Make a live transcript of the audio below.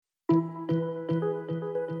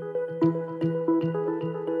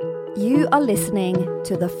You are listening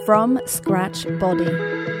to the From Scratch Body.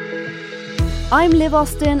 I'm Liv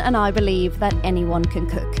Austin and I believe that anyone can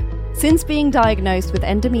cook. Since being diagnosed with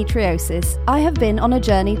endometriosis, I have been on a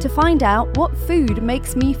journey to find out what food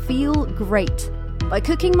makes me feel great. By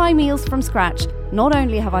cooking my meals from scratch, not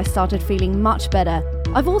only have I started feeling much better,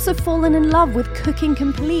 I've also fallen in love with cooking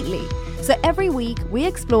completely. So every week we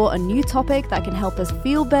explore a new topic that can help us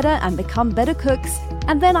feel better and become better cooks,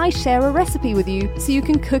 and then I share a recipe with you so you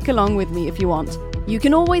can cook along with me if you want. You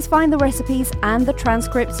can always find the recipes and the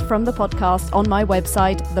transcripts from the podcast on my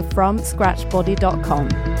website, thefromscratchbody.com.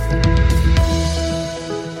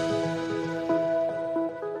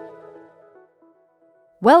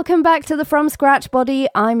 Welcome back to the From Scratch Body.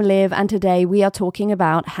 I'm Liv, and today we are talking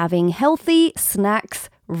about having healthy snacks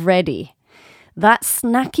ready. That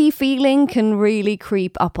snacky feeling can really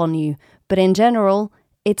creep up on you, but in general,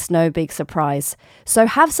 it's no big surprise. So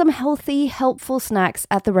have some healthy, helpful snacks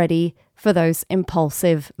at the ready for those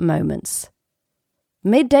impulsive moments.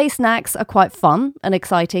 Midday snacks are quite fun and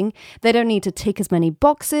exciting. They don't need to tick as many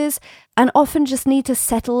boxes and often just need to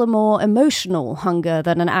settle a more emotional hunger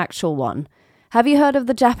than an actual one. Have you heard of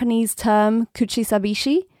the Japanese term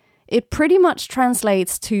kuchisabishi? It pretty much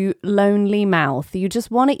translates to lonely mouth. You just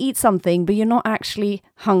want to eat something, but you're not actually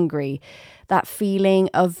hungry. That feeling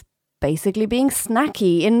of basically being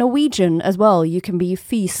snacky. In Norwegian as well, you can be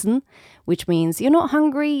fysen, which means you're not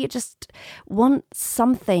hungry, you just want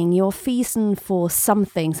something. You're fysen for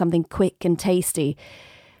something quick and tasty.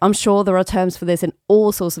 I'm sure there are terms for this in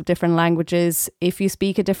all sorts of different languages. If you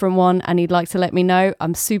speak a different one and you'd like to let me know,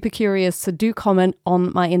 I'm super curious, so do comment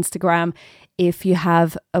on my Instagram if you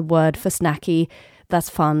have a word for snacky that's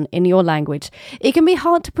fun in your language. It can be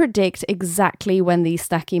hard to predict exactly when these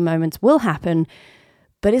snacky moments will happen,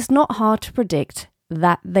 but it's not hard to predict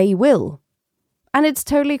that they will. And it's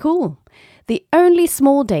totally cool. The only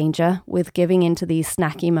small danger with giving into these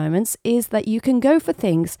snacky moments is that you can go for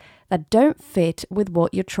things that don't fit with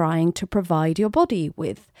what you're trying to provide your body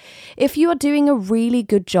with. If you are doing a really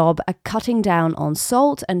good job at cutting down on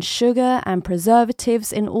salt and sugar and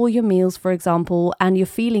preservatives in all your meals, for example, and you're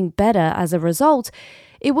feeling better as a result,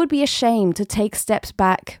 it would be a shame to take steps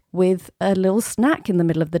back with a little snack in the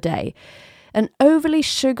middle of the day. An overly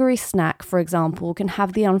sugary snack, for example, can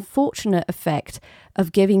have the unfortunate effect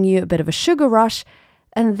of giving you a bit of a sugar rush,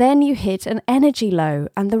 and then you hit an energy low,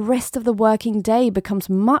 and the rest of the working day becomes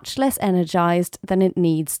much less energized than it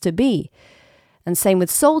needs to be. And same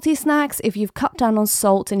with salty snacks. If you've cut down on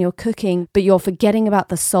salt in your cooking, but you're forgetting about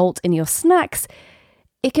the salt in your snacks,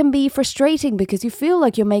 it can be frustrating because you feel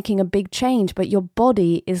like you're making a big change, but your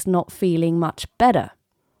body is not feeling much better.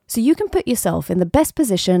 So you can put yourself in the best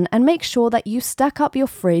position and make sure that you stack up your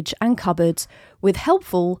fridge and cupboards with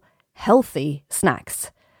helpful, healthy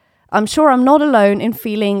snacks. I'm sure I'm not alone in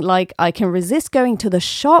feeling like I can resist going to the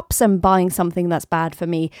shops and buying something that's bad for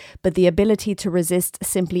me, but the ability to resist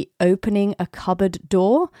simply opening a cupboard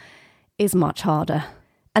door is much harder.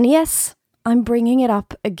 And yes, I'm bringing it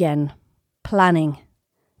up again. Planning.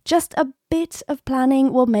 Just a bit of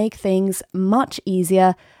planning will make things much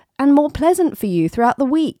easier and more pleasant for you throughout the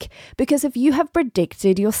week, because if you have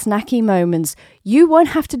predicted your snacky moments, you won't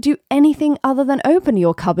have to do anything other than open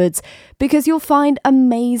your cupboards, because you'll find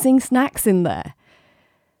amazing snacks in there.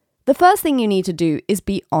 The first thing you need to do is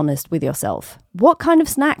be honest with yourself. What kind of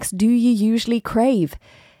snacks do you usually crave?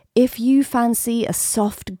 If you fancy a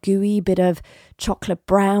soft, gooey bit of chocolate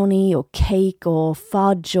brownie or cake or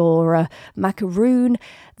fudge or a macaroon,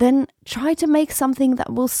 then try to make something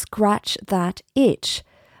that will scratch that itch.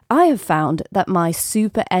 I have found that my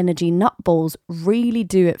super energy nut balls really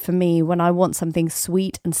do it for me when I want something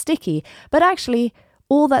sweet and sticky, but actually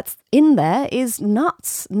all that's in there is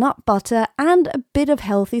nuts, nut butter, and a bit of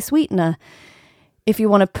healthy sweetener. If you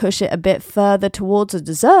want to push it a bit further towards a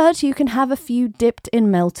dessert, you can have a few dipped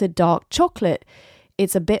in melted dark chocolate.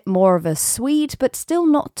 It's a bit more of a sweet, but still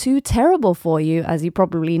not too terrible for you. As you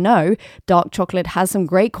probably know, dark chocolate has some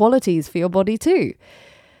great qualities for your body too.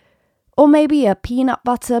 Or maybe a peanut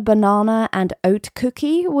butter, banana and oat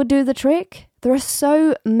cookie would do the trick. There are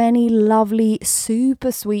so many lovely,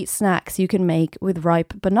 super sweet snacks you can make with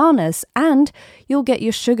ripe bananas, and you'll get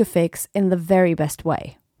your sugar fix in the very best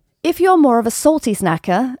way. If you're more of a salty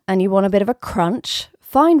snacker and you want a bit of a crunch,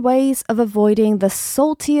 find ways of avoiding the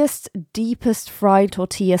saltiest, deepest fried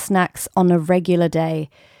tortilla snacks on a regular day.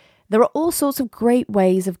 There are all sorts of great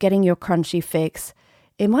ways of getting your crunchy fix.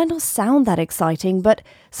 It might not sound that exciting, but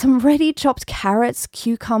some ready chopped carrots,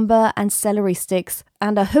 cucumber and celery sticks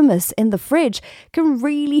and a hummus in the fridge can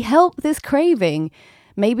really help this craving.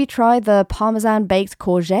 Maybe try the Parmesan baked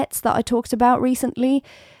courgettes that I talked about recently.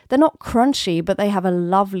 They're not crunchy, but they have a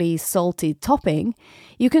lovely salty topping.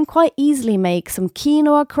 You can quite easily make some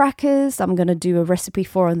quinoa crackers. I'm going to do a recipe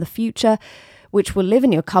for in the future, which will live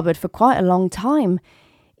in your cupboard for quite a long time.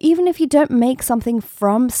 Even if you don't make something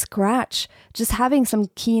from scratch, just having some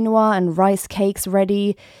quinoa and rice cakes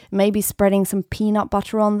ready, maybe spreading some peanut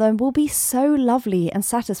butter on them will be so lovely and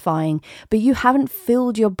satisfying, but you haven't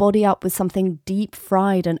filled your body up with something deep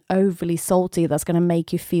fried and overly salty that's going to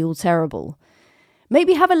make you feel terrible.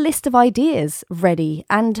 Maybe have a list of ideas ready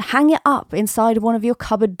and hang it up inside one of your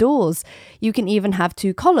cupboard doors. You can even have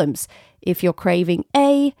 2 columns. If you're craving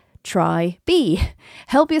A, try B.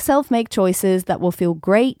 Help yourself make choices that will feel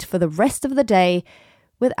great for the rest of the day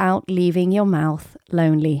without leaving your mouth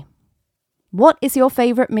lonely. What is your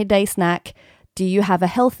favorite midday snack? Do you have a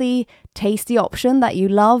healthy, tasty option that you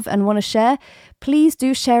love and want to share? Please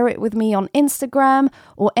do share it with me on Instagram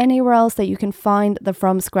or anywhere else that you can find the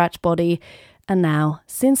From Scratch Body. And now,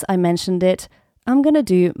 since I mentioned it, I'm going to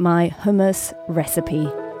do my hummus recipe.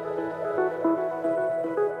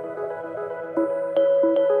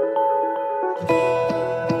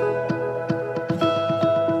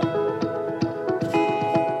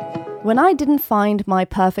 When I didn't find my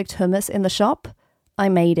perfect hummus in the shop, I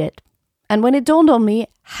made it. And when it dawned on me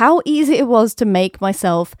how easy it was to make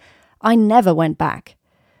myself, I never went back.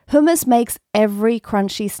 Hummus makes every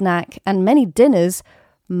crunchy snack and many dinners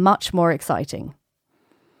much more exciting.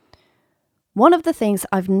 One of the things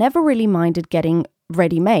I've never really minded getting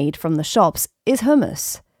ready-made from the shops is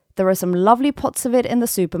hummus. There are some lovely pots of it in the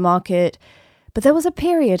supermarket, but there was a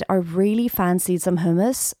period I really fancied some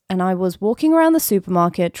hummus, and I was walking around the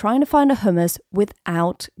supermarket trying to find a hummus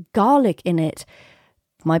without garlic in it.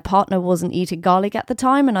 My partner wasn't eating garlic at the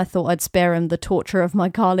time, and I thought I'd spare him the torture of my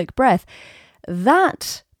garlic breath.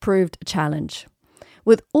 That proved a challenge.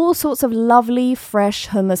 With all sorts of lovely, fresh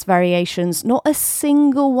hummus variations, not a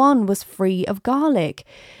single one was free of garlic.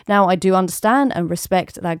 Now, I do understand and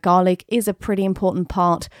respect that garlic is a pretty important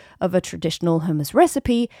part of a traditional hummus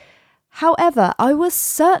recipe. However, I was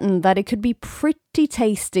certain that it could be pretty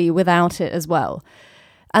tasty without it as well.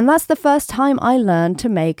 And that's the first time I learned to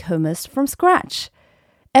make hummus from scratch.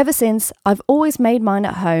 Ever since, I've always made mine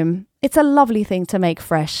at home. It's a lovely thing to make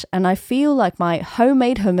fresh, and I feel like my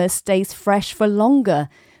homemade hummus stays fresh for longer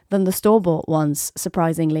than the store-bought ones,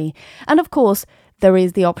 surprisingly. And of course, there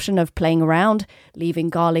is the option of playing around, leaving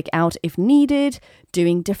garlic out if needed,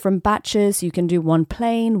 doing different batches. You can do one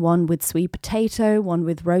plain, one with sweet potato, one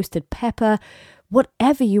with roasted pepper,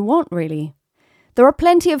 whatever you want really. There are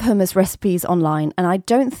plenty of hummus recipes online, and I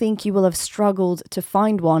don't think you will have struggled to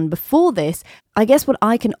find one before this. I guess what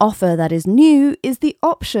I can offer that is new is the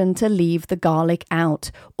option to leave the garlic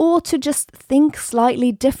out, or to just think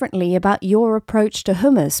slightly differently about your approach to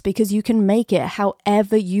hummus, because you can make it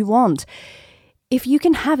however you want. If you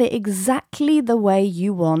can have it exactly the way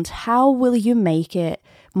you want, how will you make it?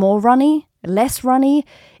 More runny? Less runny?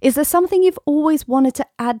 Is there something you've always wanted to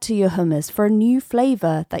add to your hummus for a new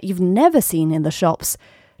flavour that you've never seen in the shops?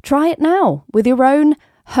 Try it now with your own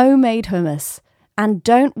homemade hummus. And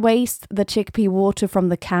don't waste the chickpea water from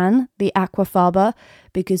the can, the aquafaba,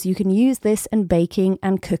 because you can use this in baking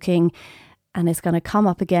and cooking, and it's going to come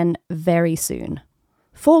up again very soon.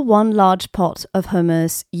 For 1 large pot of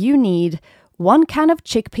hummus, you need 1 can of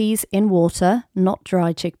chickpeas in water, not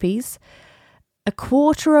dry chickpeas,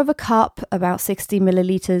 1/4 cup, about 60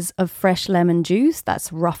 millilitres of fresh lemon juice,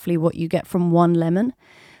 that's roughly what you get from 1 lemon,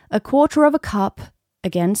 1/4 cup,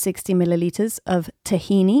 again 60 millilitres of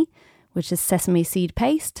tahini, which is sesame seed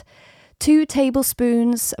paste, 2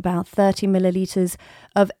 tablespoons, about 30 millilitres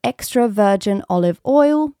of extra virgin olive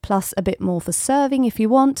oil, plus a bit more for serving if you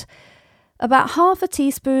want, about 1/2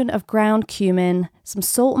 teaspoon of ground cumin, some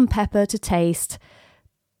salt and pepper to taste,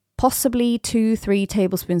 possibly 2-3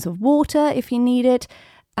 tablespoons of water if you need it,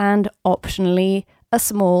 and optionally a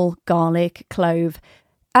small garlic clove.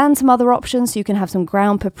 And some other options, you can have some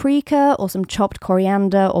ground paprika or some chopped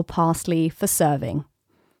coriander or parsley for serving.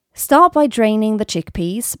 Start by draining the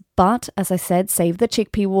chickpeas, but as I said, save the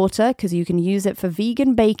chickpea water because you can use it for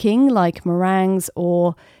vegan baking like meringues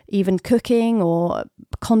or even cooking or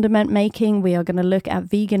condiment making. We are going to look at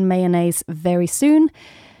vegan mayonnaise very soon.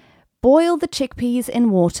 Boil the chickpeas in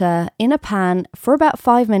water in a pan for about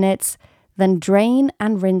 5 minutes, then drain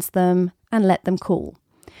and rinse them and let them cool.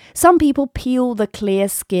 Some people peel the clear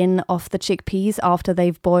skin off the chickpeas after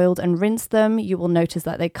they've boiled and rinsed them. You will notice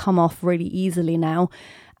that they come off really easily now,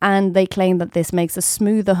 and they claim that this makes a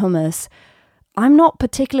smoother hummus. I'm not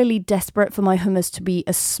particularly desperate for my hummus to be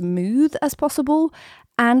as smooth as possible,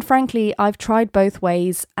 And frankly, I've tried both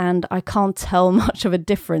ways and I can't tell much of a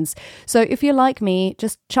difference. So if you're like me,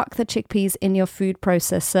 just chuck the chickpeas in your food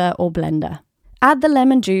processor or blender. Add the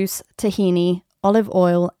lemon juice, tahini, olive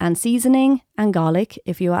oil and seasoning, and garlic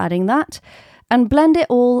if you are adding that, and blend it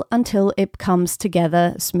all until it comes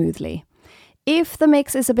together smoothly. If the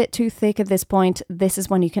mix is a bit too thick at this point, this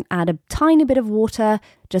is when you can add a tiny bit of water,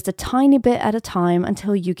 just a tiny bit at a time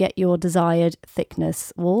until you get your desired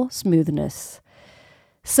thickness or smoothness.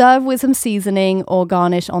 Serve with some seasoning or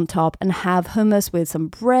garnish on top and have hummus with some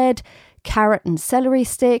bread, carrot and celery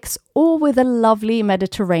sticks, or with a lovely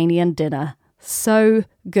Mediterranean dinner. So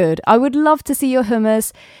good. I would love to see your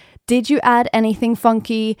hummus. Did you add anything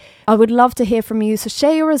funky? I would love to hear from you, so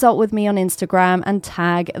share your result with me on Instagram and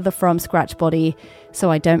tag the From Scratch Body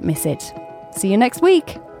so I don't miss it. See you next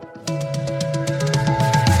week.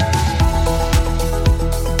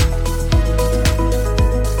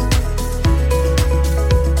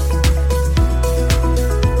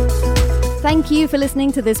 Thank you for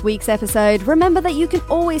listening to this week's episode. Remember that you can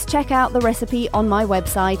always check out the recipe on my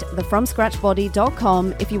website,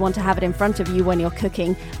 thefromscratchbody.com, if you want to have it in front of you when you're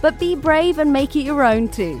cooking, but be brave and make it your own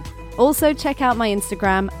too. Also, check out my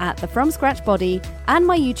Instagram at thefromscratchbody and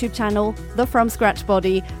my YouTube channel, The From Scratch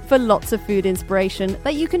Body, for lots of food inspiration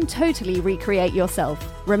that you can totally recreate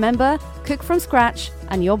yourself. Remember, cook from scratch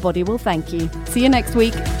and your body will thank you. See you next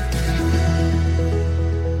week.